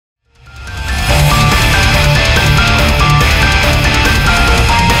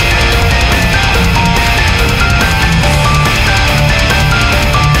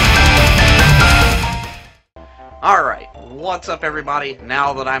what's up everybody,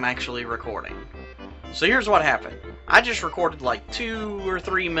 now that I'm actually recording. So here's what happened. I just recorded like 2 or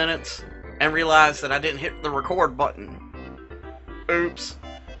 3 minutes and realized that I didn't hit the record button. Oops.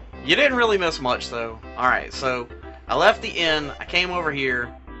 You didn't really miss much though. Alright, so I left the inn, I came over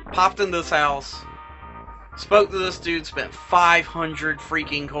here, popped in this house, spoke to this dude, spent 500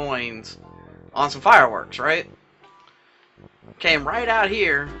 freaking coins on some fireworks, right? Came right out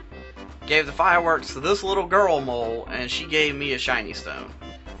here, gave the fireworks to this little girl mole, and she gave me a shiny stone.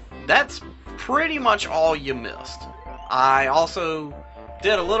 That's pretty much all you missed. I also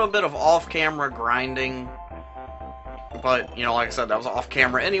did a little bit of off-camera grinding, but, you know, like I said, that was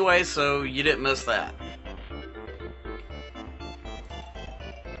off-camera anyway, so you didn't miss that.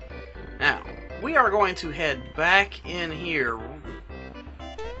 Now, we are going to head back in here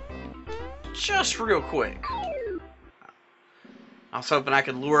just real quick. I was hoping I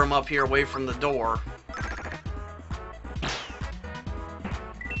could lure him up here away from the door.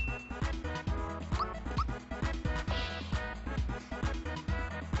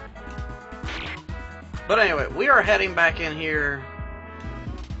 But anyway, we are heading back in here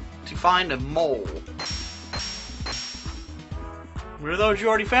to find a mole. Where thought you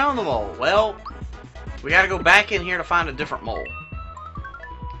already found the mole? Well, we gotta go back in here to find a different mole.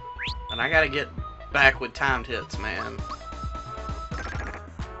 And I gotta get back with timed hits, man.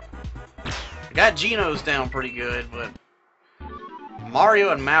 I got Geno's down pretty good, but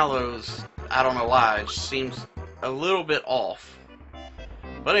Mario and Mallow's, I don't know why, it just seems a little bit off.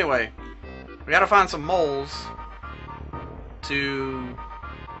 But anyway, we gotta find some moles to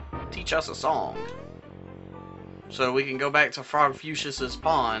teach us a song. So we can go back to Frogfucius's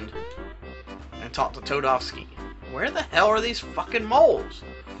pond and talk to Toadofsky. Where the hell are these fucking moles?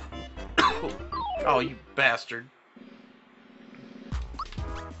 Oh, you bastard.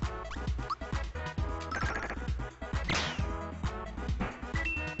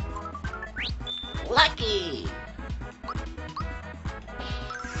 Lucky!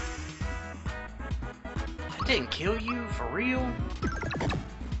 I didn't kill you, for real?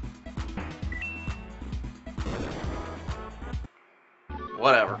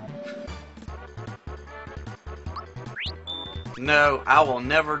 Whatever. No, I will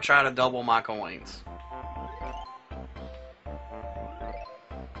never try to double my coins.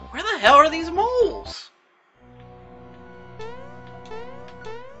 Where the hell are these moles?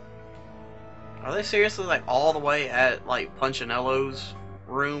 Are they seriously like all the way at like Punchinello's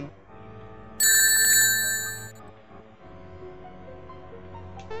room?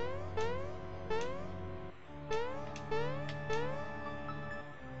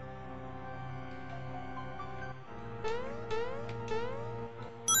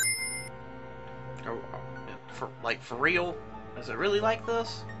 For real? Is it really like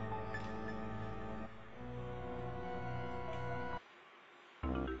this?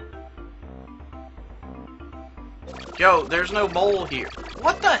 Yo, there's no mole here.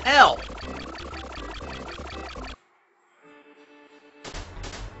 What the hell?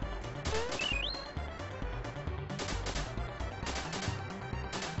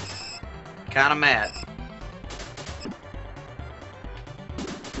 Kinda mad.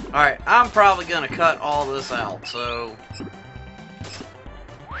 Alright, I'm probably gonna cut all this out, so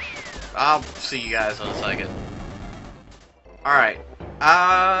I'll see you guys in a second. Alright,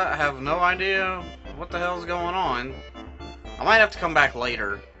 I have no idea what the hell's going on. I might have to come back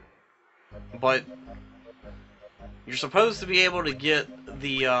later, but you're supposed to be able to get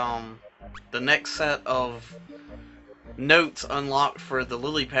the next set of notes unlocked for the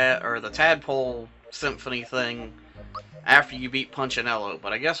lily pad or the tadpole symphony thing after you beat Punchinello,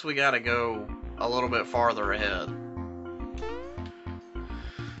 but I guess we gotta go a little bit farther ahead.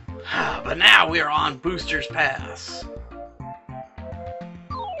 But now we are on Booster's Pass.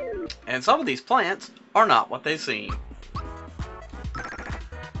 And some of these plants are not what they seem.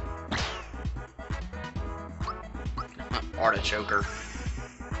 Artichoker.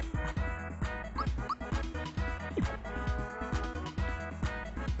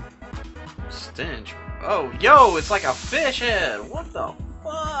 Stench. Oh, yo, it's like a fish head. What the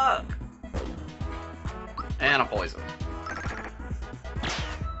fuck? And a poison.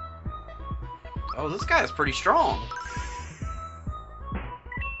 Oh, this guy is pretty strong.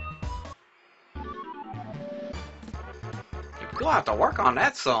 We'll have to work on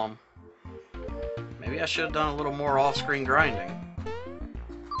that some. Maybe I should have done a little more off-screen grinding.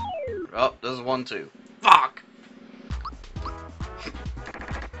 Oh, this is one too. Fuck!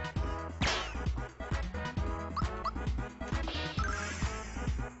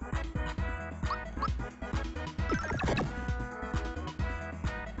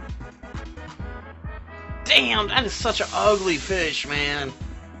 Damn, that is such an ugly fish, man.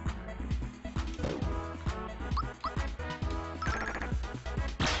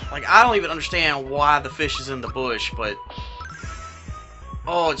 Like, I don't even understand why the fish is in the bush, but...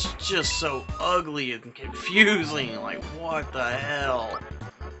 Oh, it's just so ugly and confusing. Like, what the hell?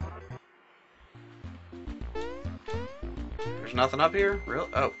 There's nothing up here? Really?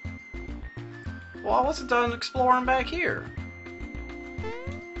 Oh. Well, I wasn't done exploring back here.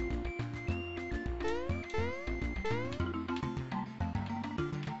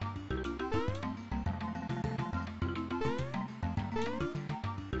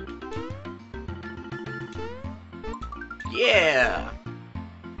 Yeah!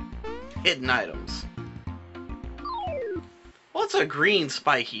 Hidden items. What's a green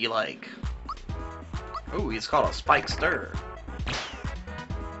spiky like? Ooh, it's called a spike stir.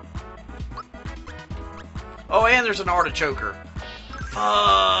 Oh, and there's an artichoker.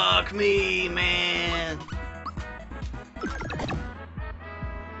 Fuck me, man.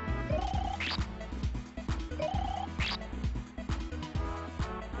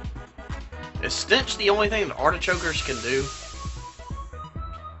 Is stench the only thing that artichokers can do?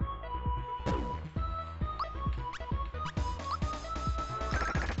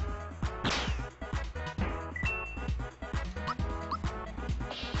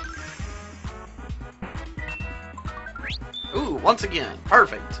 Ooh, once again,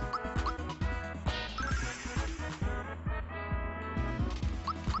 perfect.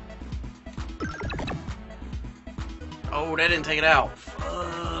 Oh, that didn't take it out.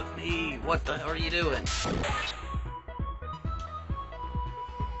 Fuck me. What the hell are you doing?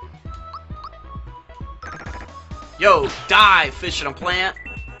 Yo, die, fish in a plant.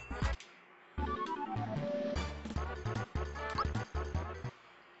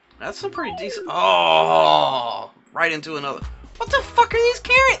 That's some pretty decent. Oh, right into another. What the fuck are these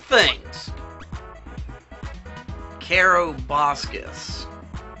carrot things? Caroboscus.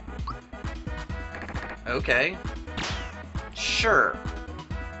 Okay. Sure.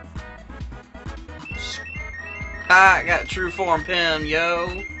 I got true form pin, yo.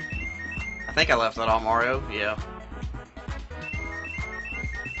 I think I left that on Mario. Yeah.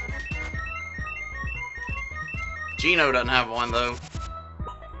 Gino doesn't have one though.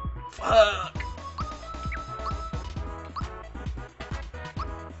 Fuck.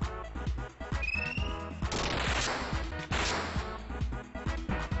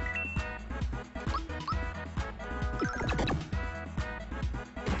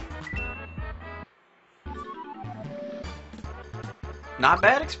 Not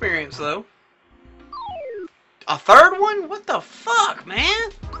bad experience, though. A third one? What the fuck, man?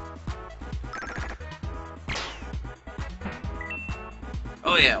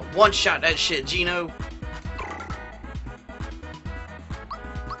 Oh yeah, one shot that shit, Gino.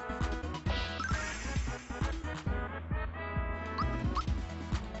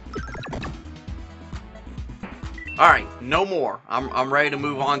 Alright, no more. I'm ready to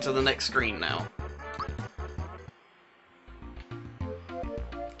move on to the next screen now.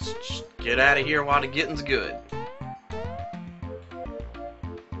 Just get out of here while the getting's good.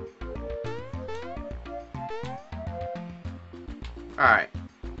 Alright.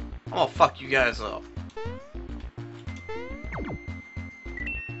 I'm gonna fuck you guys up.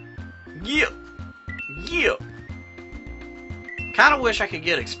 Yep. Yep. Kinda wish I could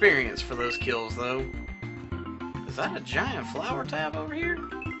get experience for those kills, though. Is that a giant flower tab over here?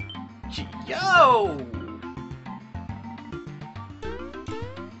 Yo!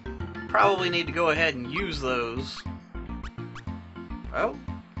 Probably need to go ahead and use those. Oh.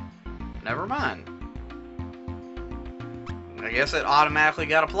 Never mind. I guess it automatically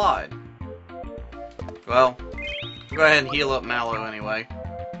got applied. Well, go ahead and heal up Mallow anyway.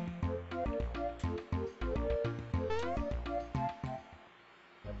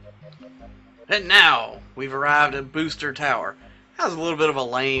 And now, we've arrived at Booster Tower. That was a little bit of a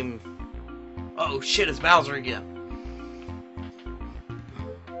lame... Oh shit, it's Bowser again.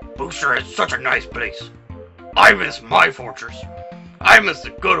 Booster is such a nice place. I miss my fortress. I miss the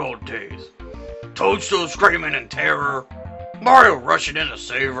good old days. Toadstool screaming in terror. Mario rushing in to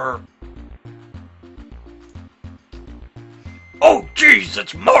save her. Oh jeez,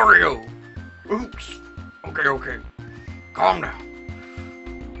 it's Mario! Oops. Okay. Calm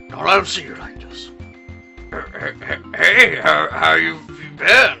down. Don't let him see you like this. Hey, how you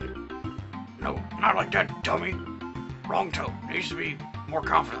been? No, not like that, dummy. Wrong Toad. Needs to be more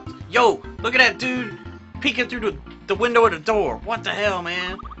confident. Yo, look at that dude peeking through the window of the door. What the hell,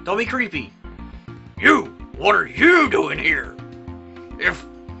 man? Don't be creepy. You! What are you doing here? If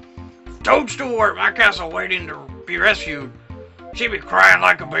Toadstool were at my castle waiting to be rescued, she'd be crying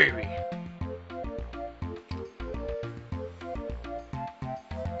like a baby.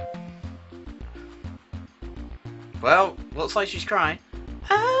 Well, looks like she's crying.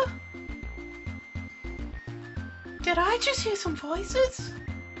 Oh? Did I just hear some voices?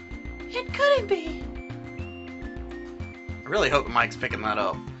 It couldn't be. I really hope the mic's picking that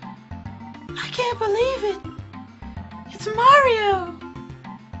up. I can't believe it. It's Mario.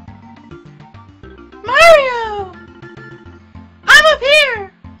 Mario! I'm up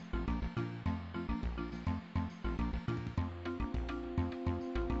here!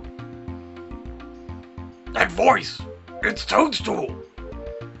 That voice! It's Toadstool!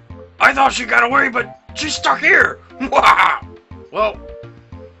 I thought she got away, but she's stuck here! Well,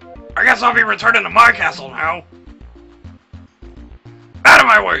 I guess I'll be returning to my castle now. Out of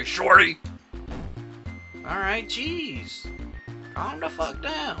my way, shorty! Alright, jeez. Calm the fuck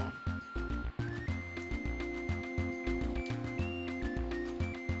down.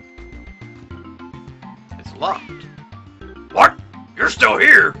 It's locked. What? You're still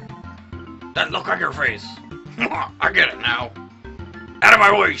here? That look on your face. I get it now. Out of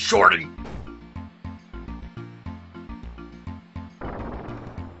my way, shorty!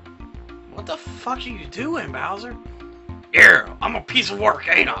 What the fuck are you doing, Bowser? Yeah, I'm a piece of work,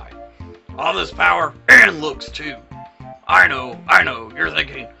 ain't I? All this power and looks too. I know, you're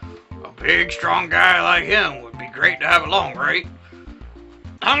thinking, a big, strong guy like him would be great to have along, right?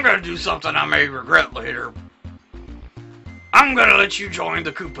 I'm gonna do something I may regret later. I'm gonna let you join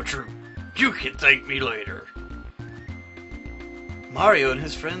the Koopa Troop. You can thank me later. Mario and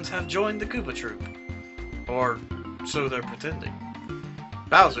his friends have joined the Koopa Troop. Or so they're pretending.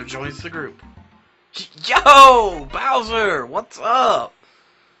 Bowser joins the group. Yo! Bowser! What's up?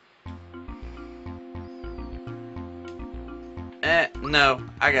 No.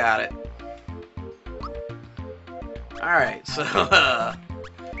 I got it. Alright, so,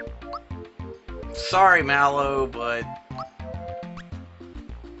 sorry, Mallow, but...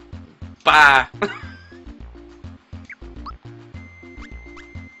 Bye!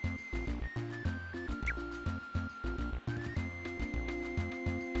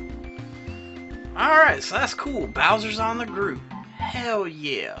 Alright, so that's cool. Bowser's on the group. Hell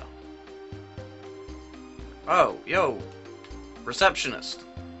yeah. Oh, yo. Receptionist.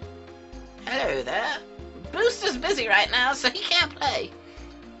 Hello there. Booster's busy right now, so he can't play.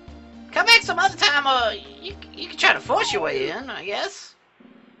 Come back some other time, or you can try to force your way in, I guess.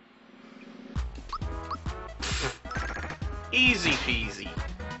 Easy peasy.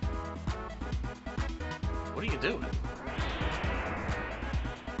 What are you doing?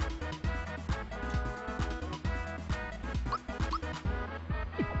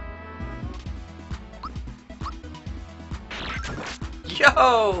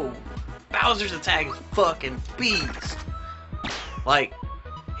 Yo! Bowser's attack is fucking beast. Like,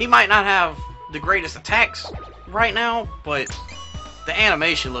 he might not have the greatest attacks right now, but the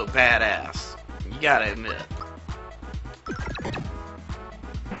animation looked badass. You gotta admit.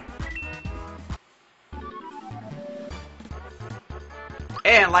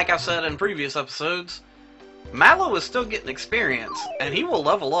 And like I said in previous episodes, Mallow is still getting experience, and he will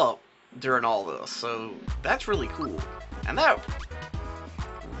level up during all this, so that's really cool. And that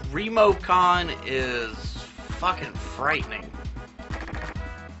Remocon is fucking frightening.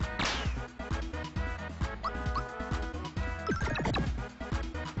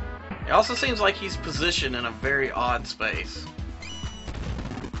 It also seems like he's positioned in a very odd space.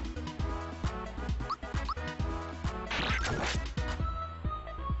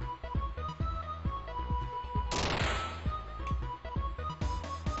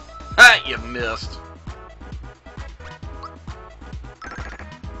 Ha! You missed.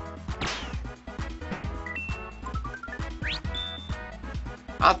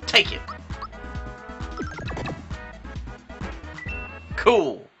 I'll take it.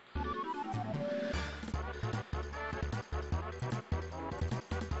 Cool.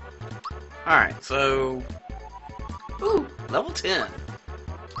 Alright, so... Ooh, level 10.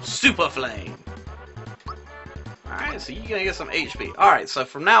 Super Flame. Alright, so you're gonna get some HP. Alright, so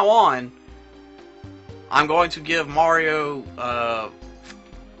from now on, I'm going to give Mario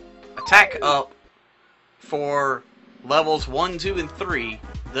attack up for levels 1, 2, and 3.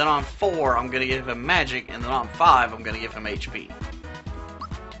 Then on 4, I'm going to give him magic, and then on 5, I'm going to give him HP.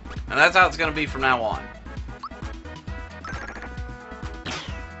 And that's how it's going to be from now on.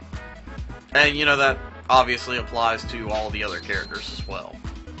 And, you know, that obviously applies to all the other characters as well.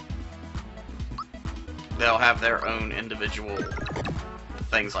 They'll have their own individual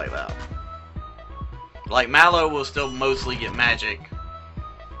things like that. Like, Mallow will still mostly get magic,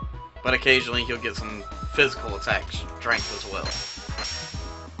 but occasionally he'll get some physical attack strength as well.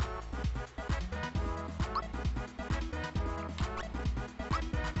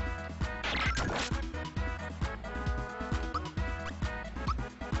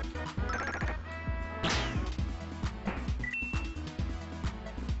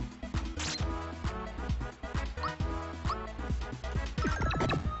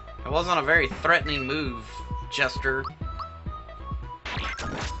 It wasn't a very threatening move, Jester.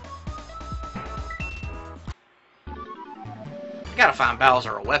 I gotta find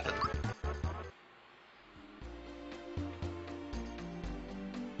Bowser a weapon.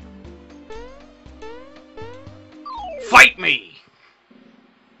 Fight me!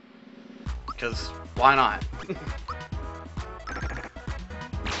 Because, why not?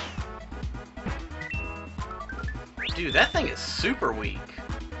 Dude, that thing is super weak.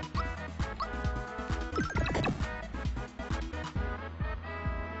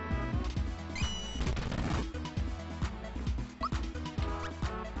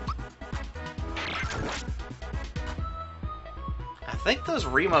 I think this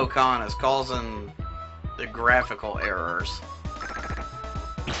Remocon is causing the graphical errors.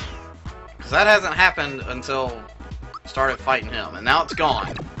 Because that hasn't happened until I started fighting him, and now it's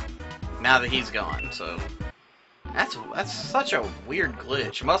gone. Now that he's gone, so... That's such a weird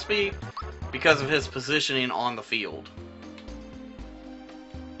glitch. It must be because of his positioning on the field.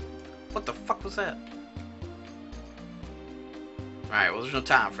 What the fuck was that? Alright, well there's no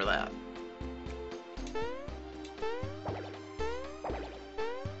time for that.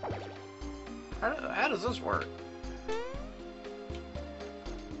 How does this work?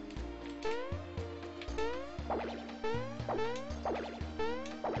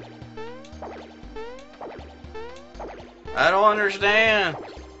 I don't understand.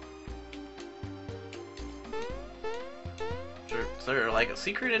 Is there like a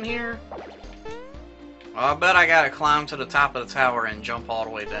secret in here? Oh, I bet I gotta climb to the top of the tower and jump all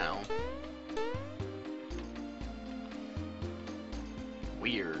the way down.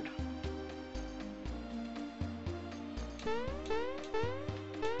 Weird.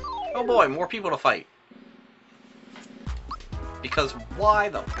 Oh boy, more people to fight. Because why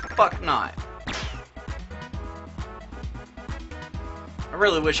the fuck not? I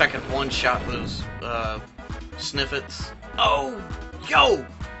really wish I could one-shot those, sniffets. Oh! Yo!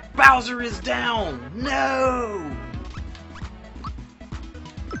 Bowser is down! No!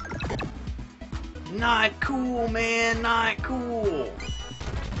 Not cool, man! Not cool!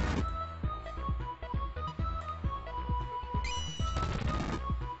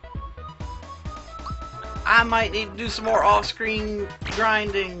 I might need to do some more off-screen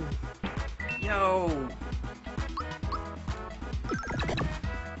grinding. Yo!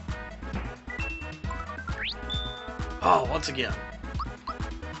 Oh, once again.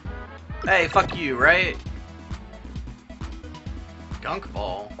 Hey, fuck you, right? Gunk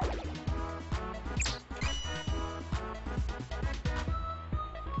ball.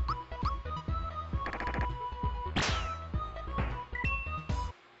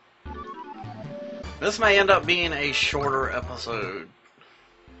 This may end up being a shorter episode.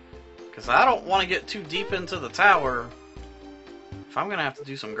 Because I don't want to get too deep into the tower if I'm going to have to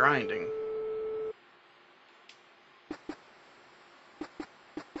do some grinding.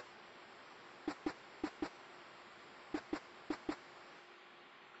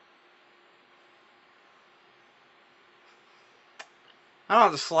 I don't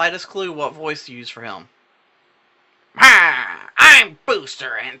have the slightest clue what voice to use for him. Hi, I'm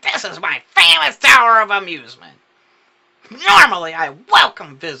Booster, and this is my famous tower of amusement. Normally, I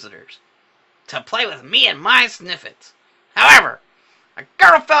welcome visitors to play with me and my sniffets. However, a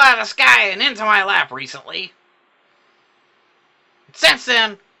girl fell out of the sky and into my lap recently. Since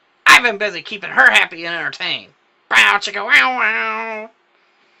then, I've been busy keeping her happy and entertained. Bow chicka wow wow.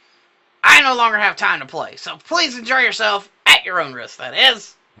 I no longer have time to play, so please enjoy yourself at your own risk, that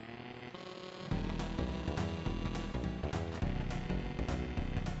is.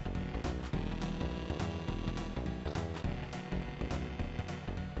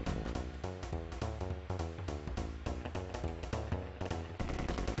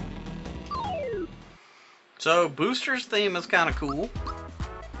 So, Booster's theme is kind of cool.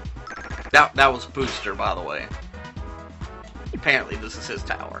 That was Booster, by the way. Apparently, this is his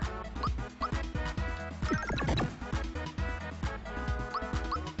tower.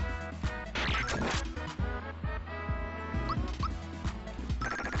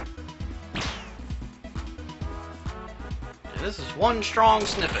 And this is one strong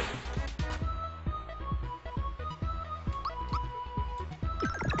snippet.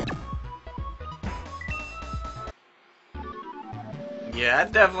 Yeah,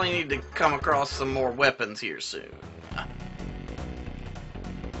 I definitely need to come across some more weapons here soon.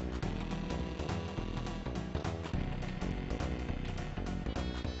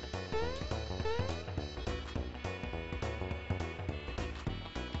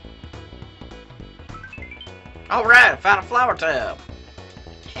 Alright, I found a flower tab.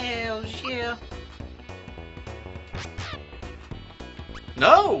 Hell yeah.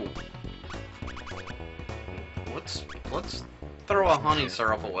 No! Let's throw a honey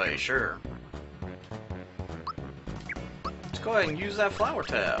syrup away, sure. Let's go ahead and use that flower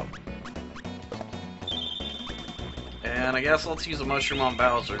tab. And I guess let's use a mushroom on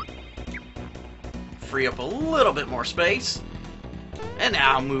Bowser. Free up a little bit more space. And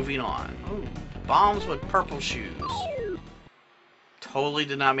now moving on. Ooh, bombs with purple shoes. Totally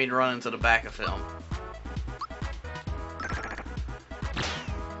did not mean to run into the back of him.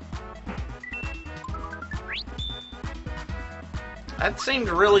 That seemed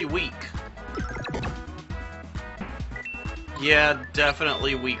really weak. Yeah,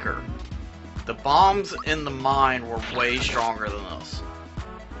 definitely weaker. The bombs in the mine were way stronger than us.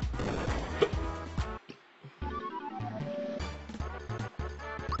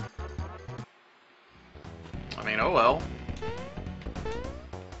 I mean, oh well.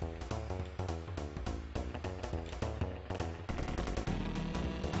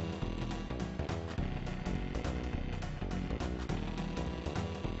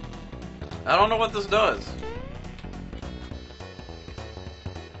 I don't know what this does.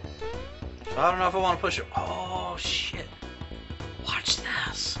 I don't know if I want to push it. Oh, shit. Watch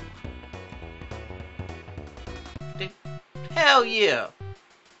this. Hell yeah.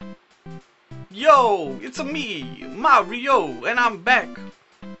 Yo, it's a me, Mario, and I'm back.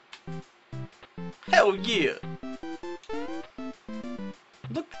 Hell yeah.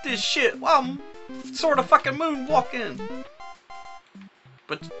 Look at this shit. Wow, I'm sort of fucking moonwalking.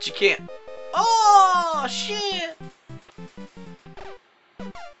 But you can't. Oh, shit.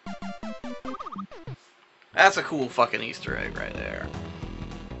 That's a cool fucking Easter egg right there.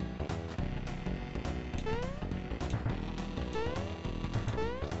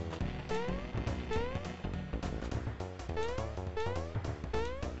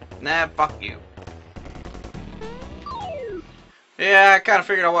 Nah, fuck you. Yeah, I kind of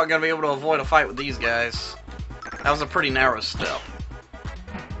figured I wasn't going to be able to avoid a fight with these guys. That was a pretty narrow step.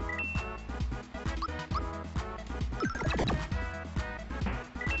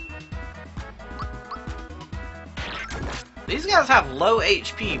 These guys have low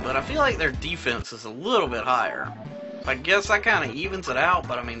HP, but I feel like their defense is a little bit higher. So I guess that kind of evens it out,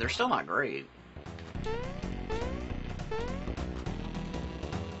 but I mean, they're still not great.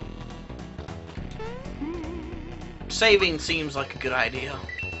 Saving seems like a good idea.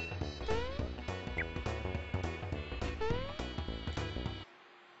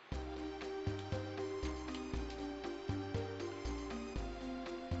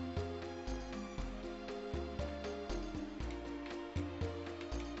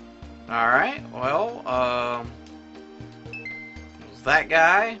 Alright, well, was that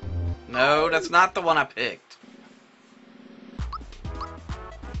guy? No, that's not the one I picked.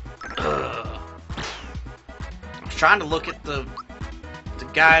 Ugh. I was trying to look at the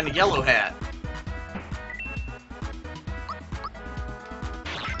guy in the yellow hat.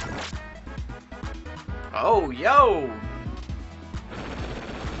 Oh, yo!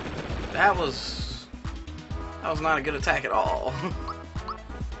 That was not a good attack at all.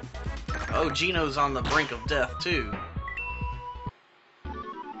 Oh, Gino's on the brink of death, too.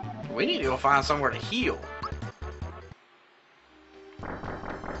 We need to go find somewhere to heal.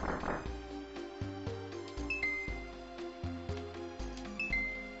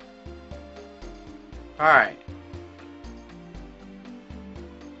 Alright.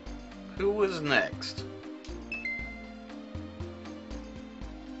 Who was next?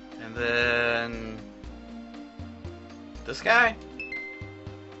 And then... this guy?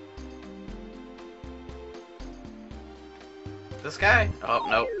 This guy? Oh,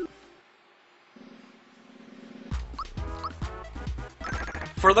 nope.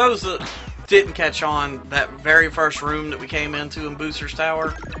 For those that didn't catch on, that very first room that we came into in Booster's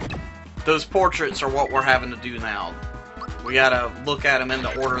Tower, those portraits are what we're having to do now. We gotta look at them in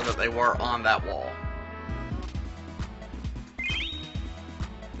the order that they were on that wall.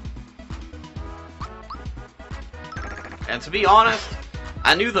 And to be honest,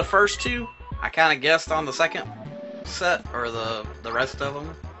 I knew the first two. I kind of guessed on the second set, or the rest of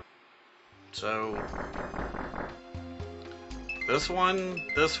them. So this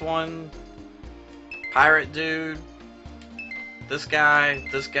one, pirate dude, this guy,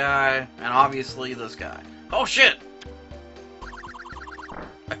 and obviously this guy. Oh shit!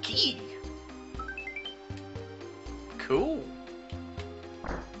 A key! Cool.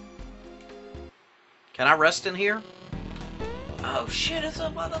 Can I rest in here? Oh shit, it's a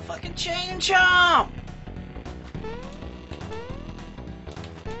motherfucking chain chomp!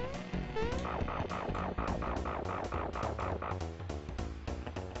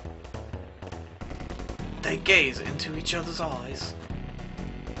 They gaze into each other's eyes.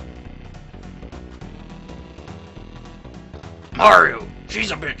 Mario, she's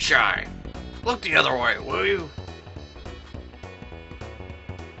a bit shy. Look the other way, will you?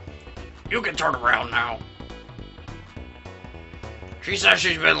 You can turn around now. She says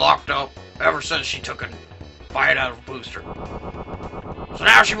she's been locked up ever since she took a bite out of Booster. So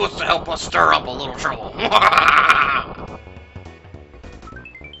now she wants to help us stir up a little trouble.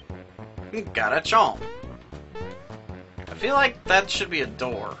 Got a chomp. I feel like that should be a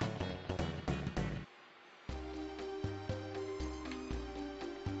door.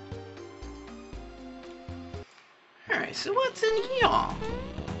 Alright, so what's in here?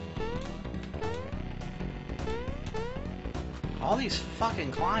 All these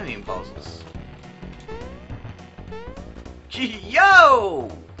fucking climbing puzzles. Yo!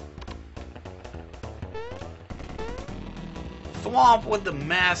 Thwomp with the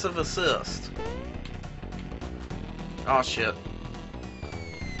massive assist. Oh shit.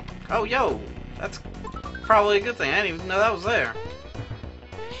 Oh yo, that's probably a good thing. I didn't even know that was there.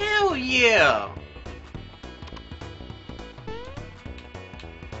 Hell yeah!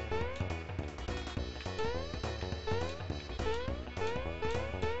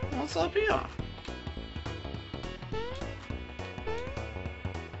 What's up here?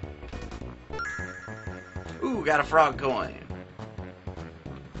 Ooh, got a frog coin.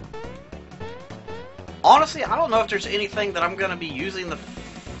 Honestly, I don't know if there's anything that I'm going to be using the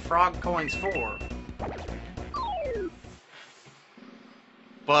frog coins for.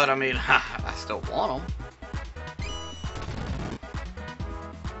 But, I mean, I still want them.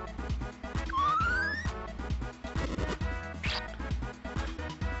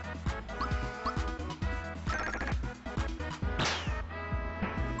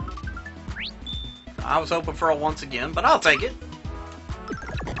 I was hoping for a once again, but I'll take it.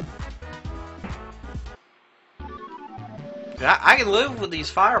 I can live with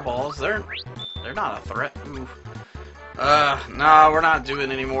these fireballs. They're not a threat. Ooh. No, we're not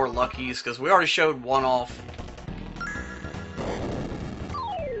doing any more luckies because we already showed one off.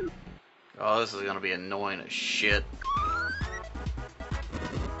 Oh, this is gonna be annoying as shit.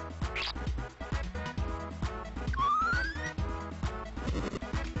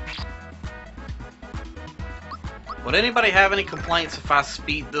 Would anybody have any complaints if I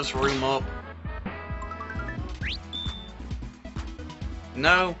speed this room up?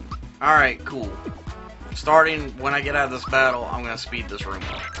 No? Alright, cool. Starting when I get out of this battle, I'm gonna speed this room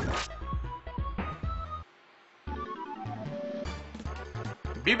up.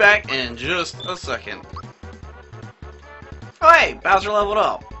 Be back in just a second. Oh hey, Bowser leveled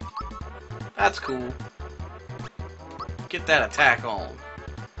up. That's cool. Get that attack on.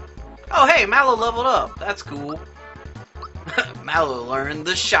 Oh hey, Mallow leveled up. That's cool. Mallow learned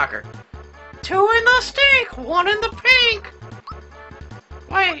the shocker. 2 in the stink, 1 in the pink.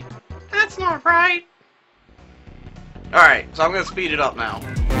 Wait, that's not right. Alright, so I'm gonna speed it up now.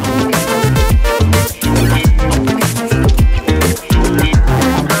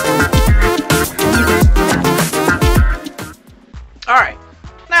 Alright,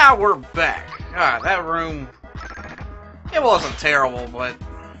 now we're back. Alright, that room, it wasn't terrible, but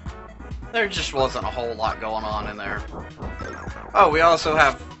there just wasn't a whole lot going on in there. Oh, we also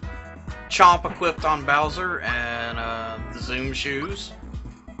have Chomp equipped on Bowser and the Zoom shoes.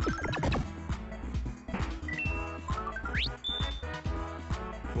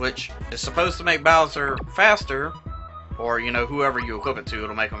 Which is supposed to make Bowser faster, or, you know, whoever you equip it to,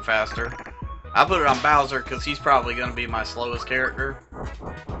 it'll make him faster. I put it on Bowser because he's probably going to be my slowest character.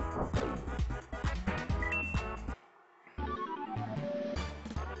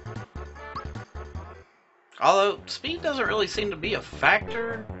 Although, speed doesn't really seem to be a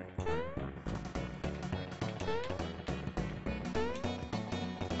factor.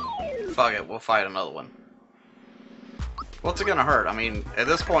 Fuck it, we'll fight another one. What's it gonna hurt? I mean, at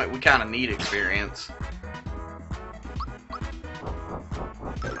this point, we kind of need experience.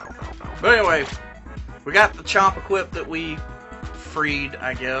 But anyway, we got the Chomp equipped that we freed,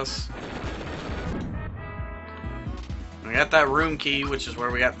 I guess. We got that room key, which is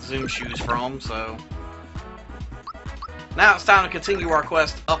where we got the Zoom shoes from, so... Now it's time to continue our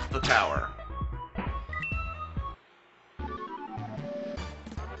quest up the tower.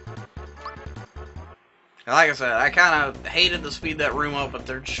 And like I said, I kind of hated to speed that room up, but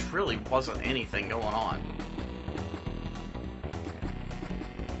there just really wasn't anything going on.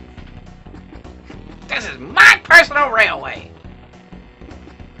 This is my personal railway.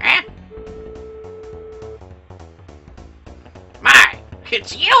 Huh? My,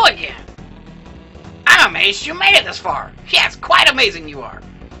 it's you again. I'm amazed you made it this far. Yes, quite amazing you are.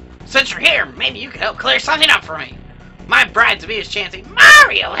 Since you're here, maybe you can help clear something up for me. My bride-to-be is chanting,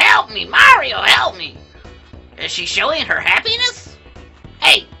 Mario, help me! Mario, help me! Is she showing her happiness?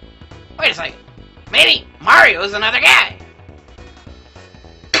 Hey, wait a second. Maybe Mario's another guy.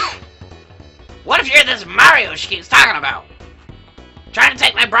 What if you're this Mario she keeps talking about? Trying to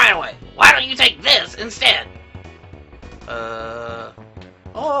take my bride away. Why don't you take this instead?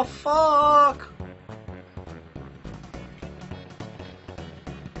 Oh, fuck.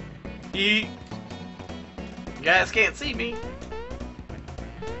 You guys can't see me.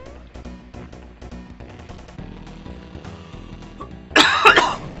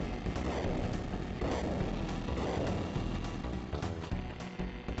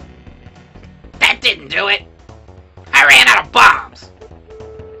 That didn't do it. I ran out of bombs.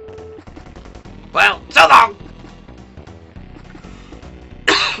 Well, so long.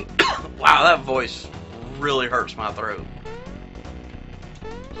 Wow, that voice really hurts my throat.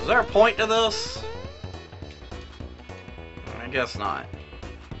 Is there a point to this? I guess not.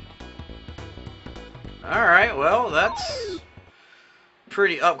 Alright, well, that's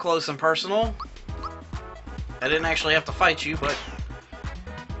pretty up close and personal. I didn't actually have to fight you, but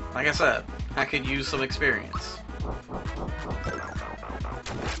like I said, I could use some experience.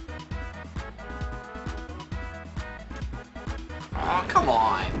 Oh, come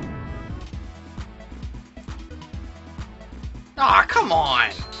on. Aw, come on!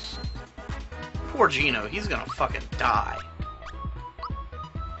 Poor Gino, he's gonna fucking die.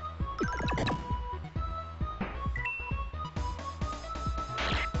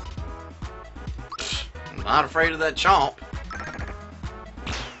 I'm not afraid of that chomp.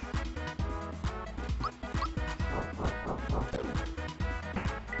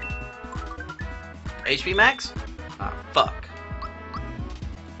 HP max? Ah, fuck.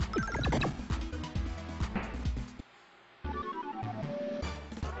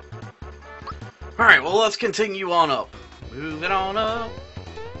 Alright, well, let's continue on up. Moving on up.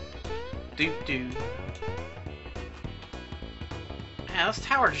 Doo-doo. Man, this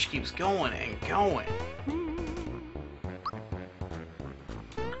tower just keeps going and going.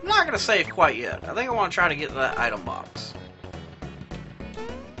 I'm not going to save quite yet. I think I want to try to get to that item box.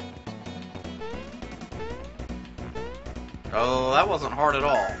 Oh, that wasn't hard at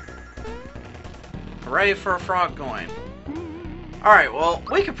all. Hooray for a frog coin. Alright, well,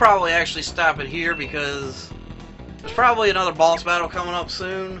 we could probably actually stop it here because there's probably another boss battle coming up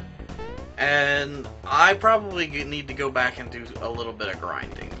soon. And I probably need to go back and do a little bit of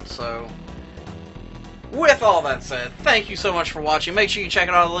grinding. So, with all that said, thank you so much for watching. Make sure you check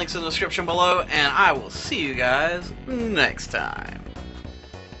out all the links in the description below. And I will see you guys next time.